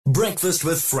Breakfast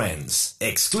with Friends,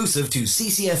 exclusive to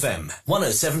CCFM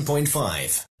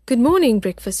 107.5. Good morning,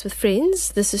 Breakfast with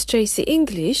Friends. This is Tracy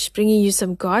English bringing you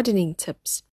some gardening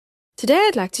tips. Today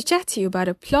I'd like to chat to you about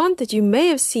a plant that you may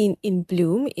have seen in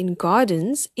bloom in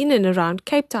gardens in and around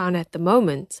Cape Town at the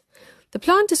moment. The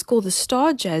plant is called the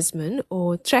star jasmine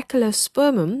or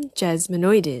Trachelospermum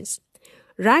jasminoides.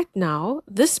 Right now,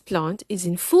 this plant is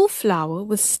in full flower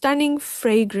with stunning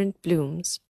fragrant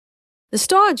blooms. The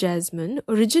star jasmine,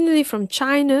 originally from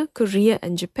China, Korea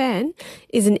and Japan,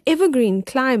 is an evergreen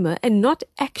climber and not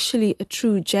actually a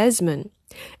true jasmine.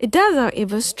 It does,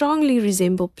 however, strongly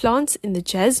resemble plants in the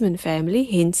jasmine family,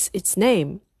 hence its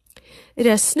name. It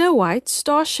has snow-white,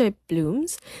 star-shaped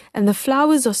blooms, and the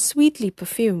flowers are sweetly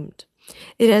perfumed.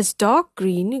 It has dark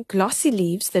green, glossy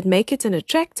leaves that make it an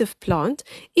attractive plant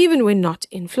even when not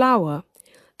in flower.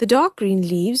 The dark green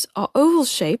leaves are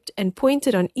oval-shaped and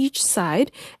pointed on each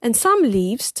side, and some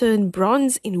leaves turn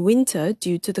bronze in winter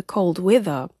due to the cold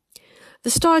weather.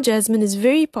 The star jasmine is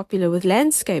very popular with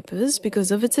landscapers because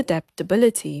of its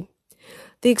adaptability.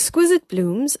 The exquisite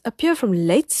blooms appear from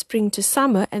late spring to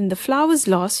summer, and the flowers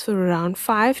last for around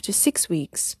 5 to 6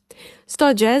 weeks.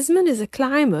 Star jasmine is a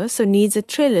climber, so needs a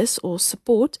trellis or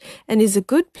support, and is a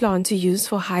good plant to use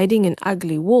for hiding an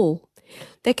ugly wall.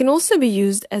 They can also be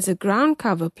used as a ground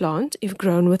cover plant if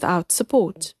grown without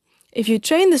support. If you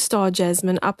train the star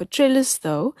jasmine up a trellis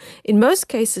though, in most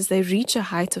cases they reach a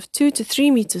height of 2 to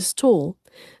 3 meters tall.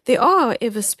 There are,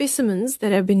 however, specimens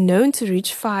that have been known to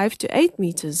reach 5 to 8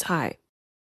 meters high.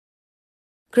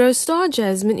 Grow star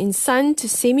jasmine in sun to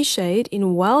semi-shade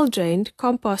in well-drained,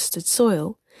 composted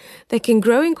soil. They can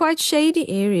grow in quite shady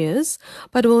areas,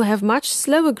 but will have much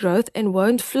slower growth and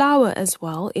won't flower as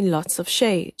well in lots of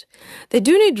shade. They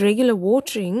do need regular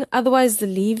watering, otherwise the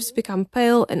leaves become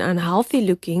pale and unhealthy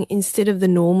looking instead of the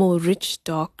normal rich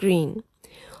dark green.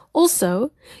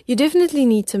 Also, you definitely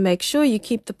need to make sure you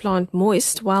keep the plant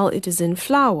moist while it is in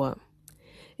flower.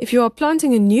 If you are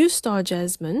planting a new star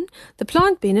jasmine, the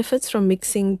plant benefits from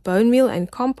mixing bone meal and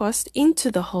compost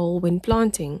into the hole when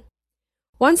planting.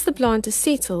 Once the plant is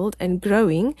settled and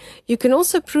growing, you can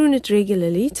also prune it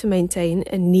regularly to maintain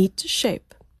a neat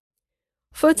shape.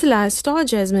 Fertilize star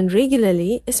jasmine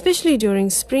regularly, especially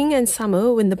during spring and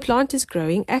summer when the plant is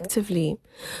growing actively.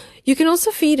 You can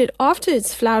also feed it after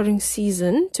its flowering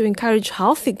season to encourage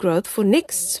healthy growth for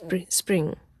next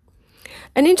spring.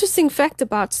 An interesting fact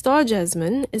about star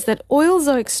jasmine is that oils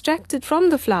are extracted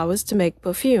from the flowers to make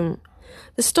perfume.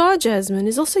 The star jasmine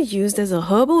is also used as a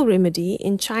herbal remedy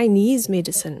in Chinese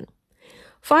medicine.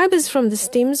 Fibers from the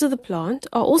stems of the plant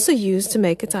are also used to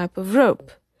make a type of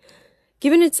rope.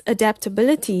 Given its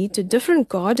adaptability to different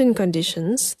garden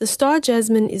conditions, the star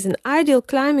jasmine is an ideal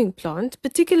climbing plant,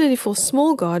 particularly for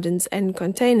small gardens and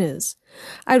containers.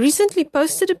 I recently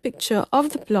posted a picture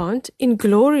of the plant in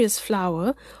glorious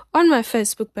flower on my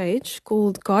Facebook page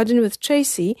called Garden with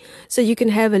Tracy, so you can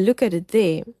have a look at it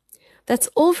there. That's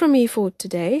all from me for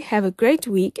today. Have a great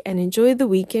week and enjoy the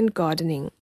weekend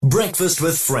gardening. Breakfast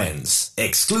with Friends,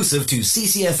 exclusive to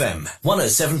CCFM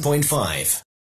 107.5.